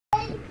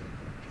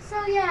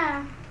so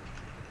yeah.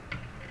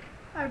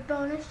 Our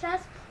bonus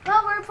chest.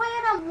 Well, we're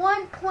playing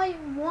on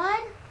 1.1,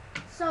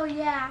 so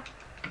yeah.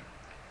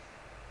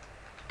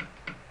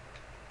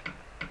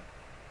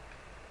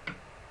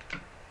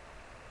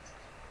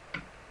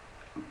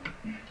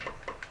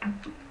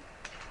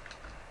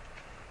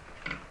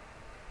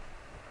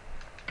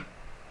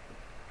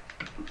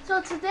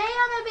 So today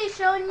I'm going to be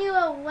showing you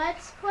a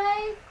Let's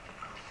Play.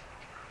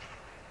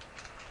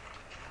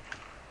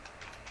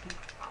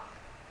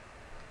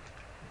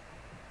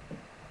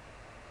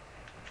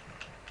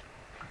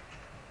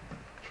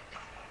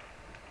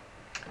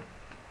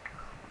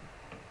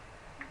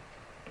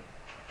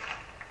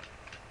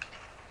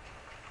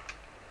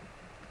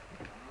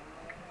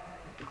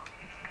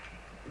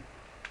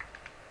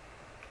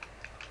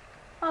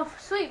 Oh,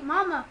 sweet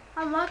mama,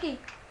 I'm lucky.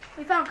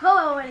 We found coal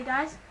already,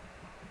 guys.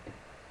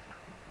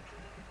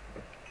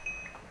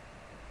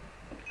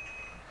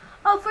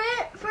 Oh, for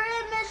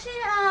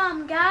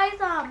admission, guys,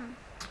 I'm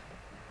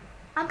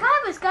kind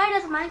of a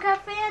Skydoes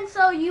Minecraft fan,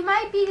 so you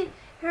might be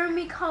hearing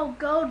me call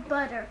Gold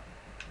Butter.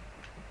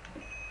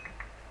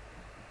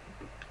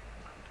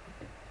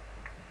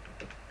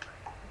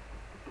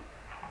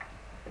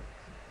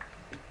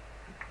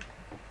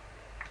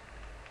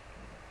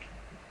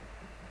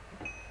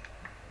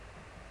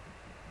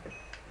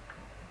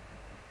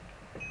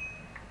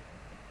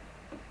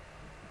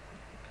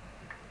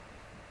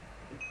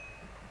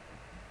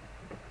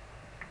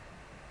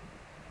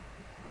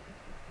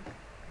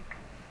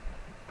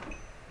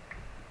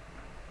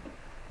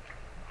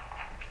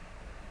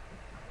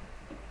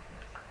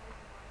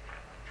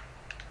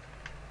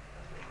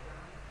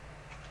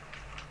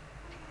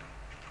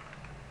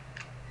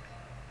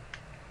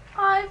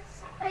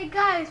 Hey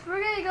guys,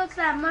 we're gonna go to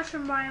that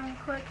mushroom biome real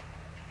quick.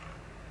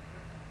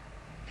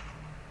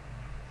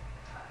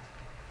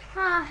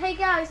 Hey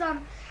guys,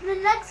 in the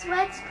next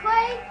Let's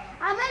Play,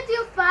 I'm gonna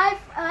do 5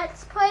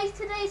 Let's Plays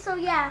today, so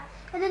yeah.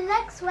 In the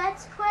next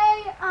Let's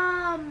Play,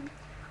 I'm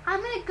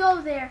gonna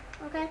go there,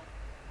 okay?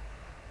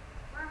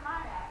 Where am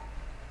I at?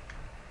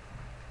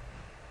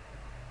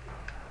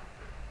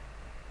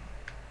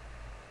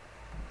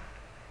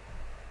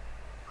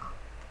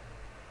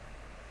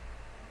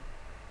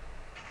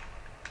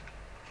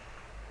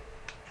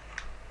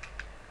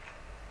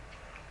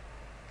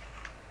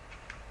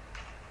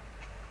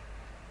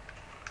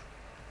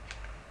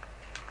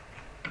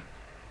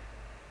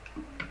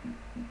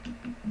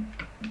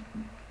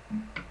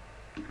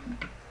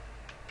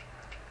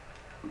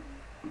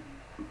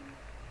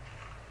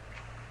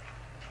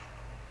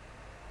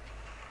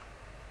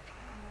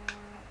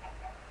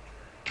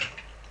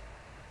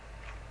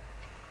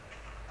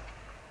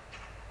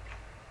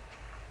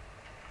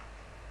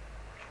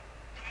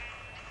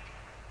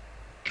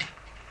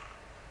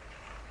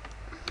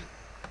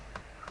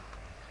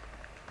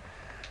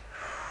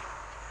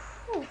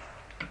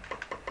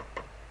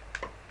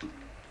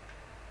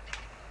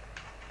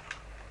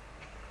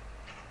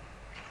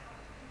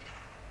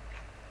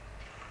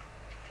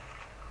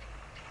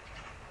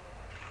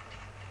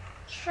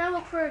 Try to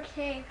look for a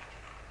cave.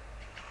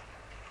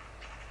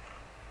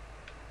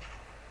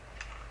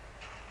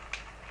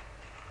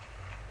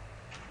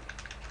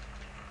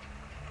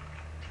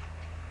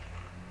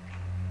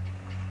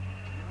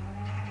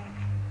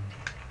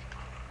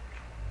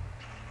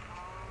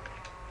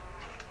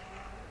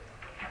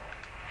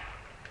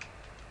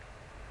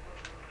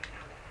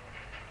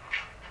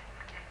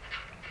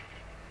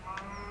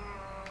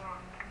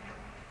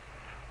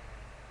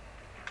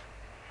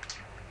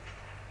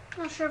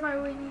 Not sure if I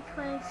really need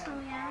clay, so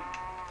yeah.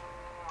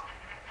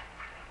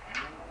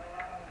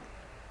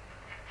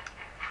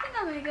 I think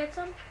I'm gonna get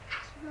some.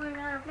 It's more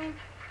matter of me.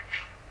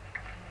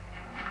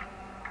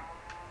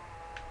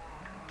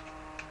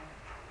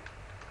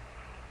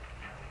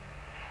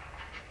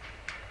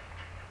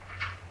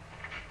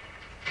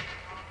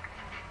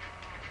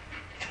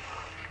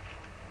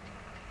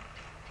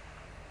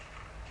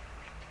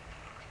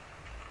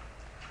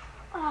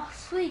 Oh,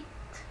 sweet.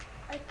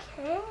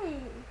 Okay.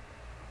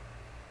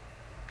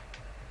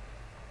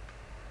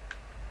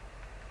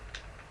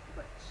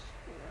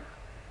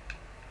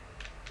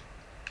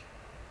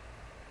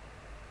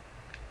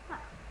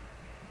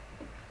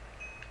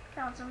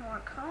 Found some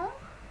more coal.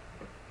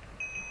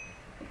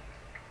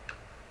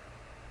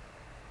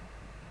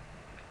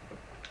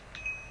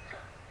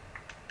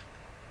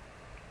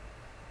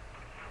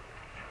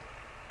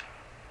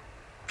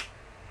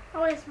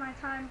 I'll waste my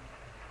time.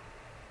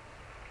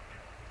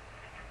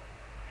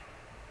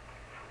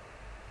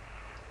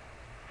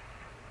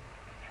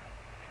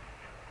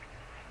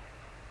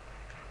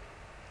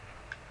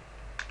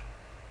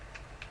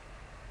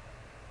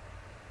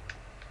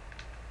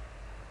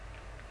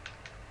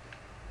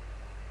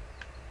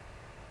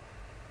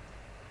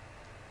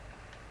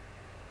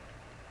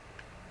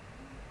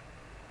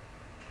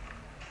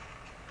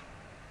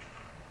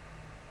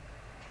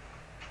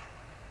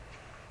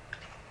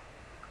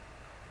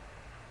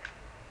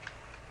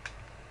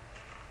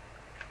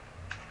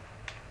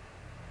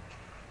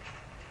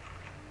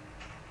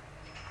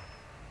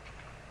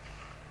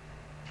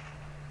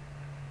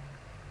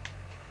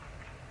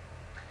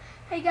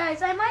 Hey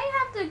guys, I might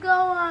have to go,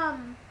 I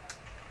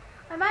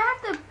might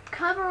have to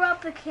cover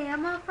up the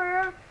camera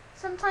for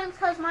sometimes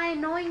because my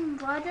annoying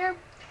brother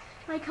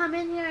might come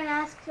in here and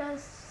ask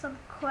us some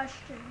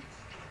questions.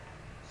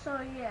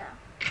 So yeah,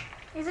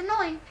 he's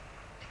annoying.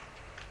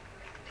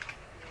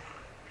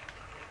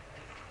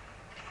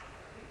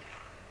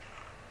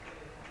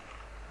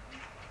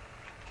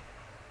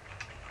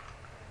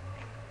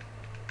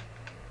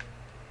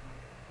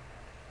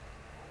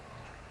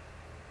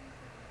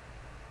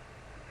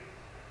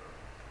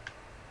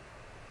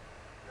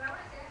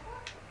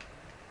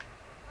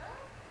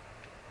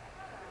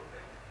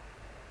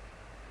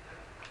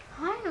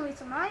 Finally,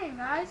 some iron,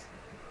 guys.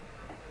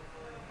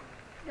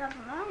 Got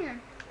some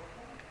iron.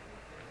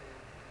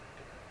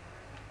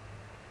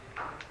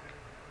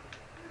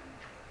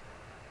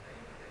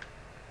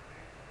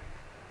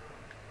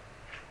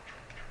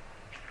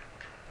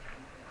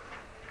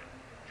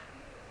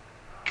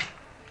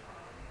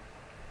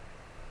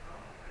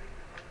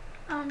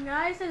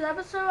 Guys, this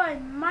episode I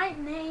might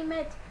name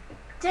it.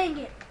 Dang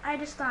it! I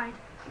just died.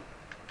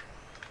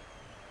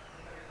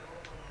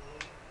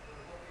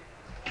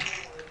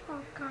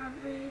 Oh God,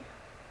 Reed.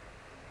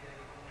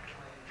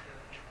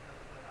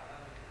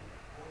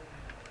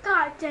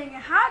 God dang it!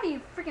 How do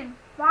you freaking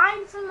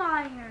find some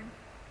iron?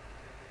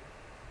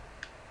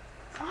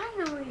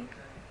 Finally.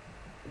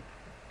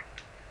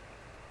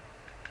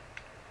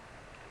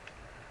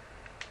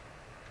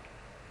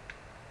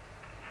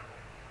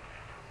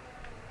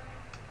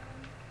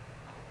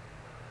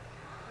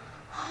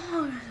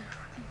 Oh,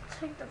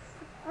 take the.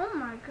 Oh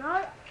my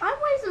God! I'm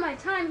wasting my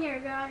time here,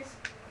 guys.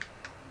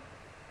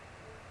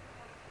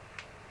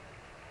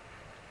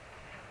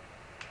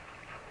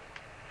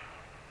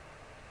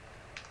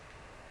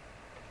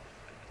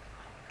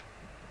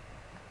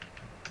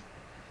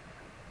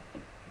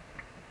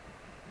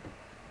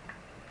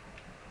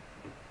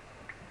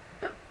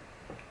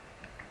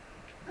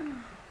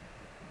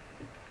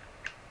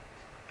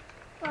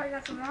 Oh, I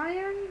got some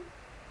iron.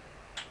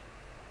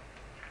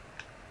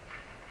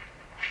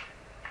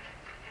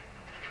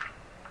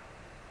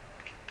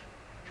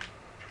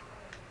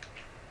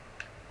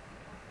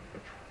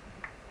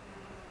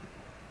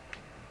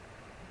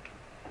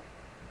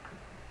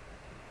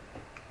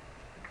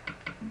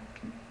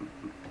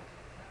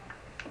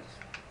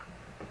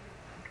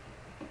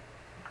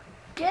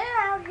 Get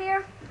out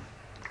here.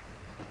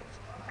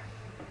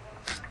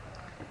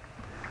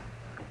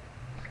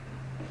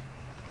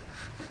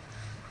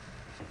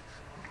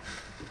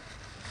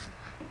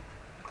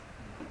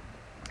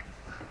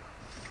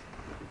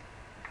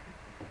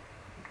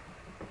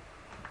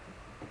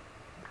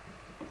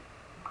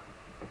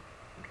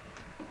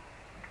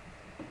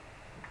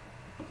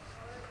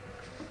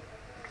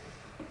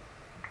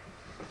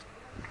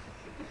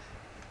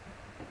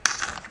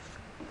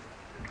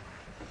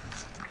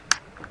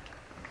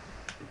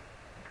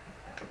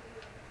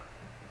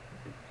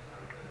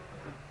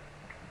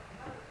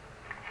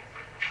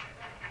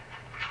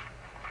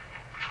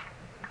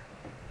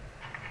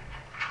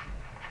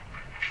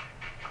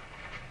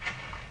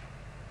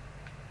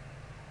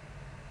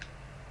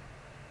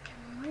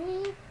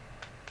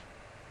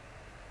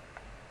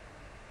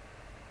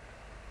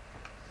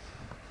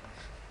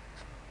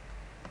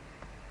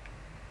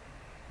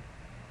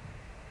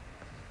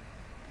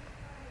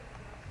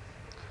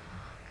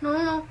 No,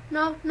 no,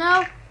 no,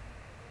 no.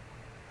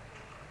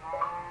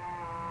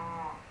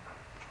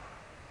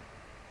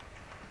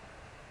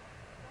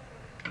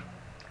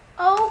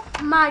 Oh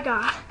my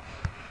God.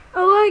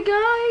 Alright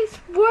guys,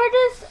 we're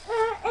just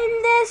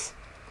in this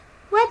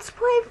Let's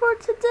Play for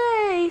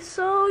today.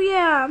 So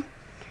yeah,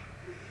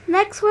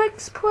 next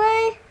Let's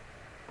Play,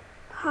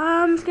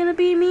 it's gonna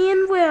be me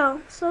and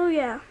Will. So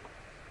yeah.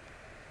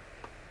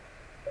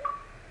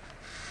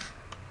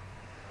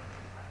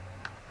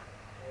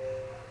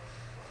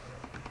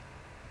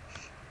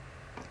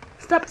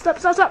 Stop, stop,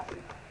 stop, stop.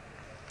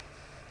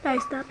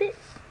 Guys, stop it.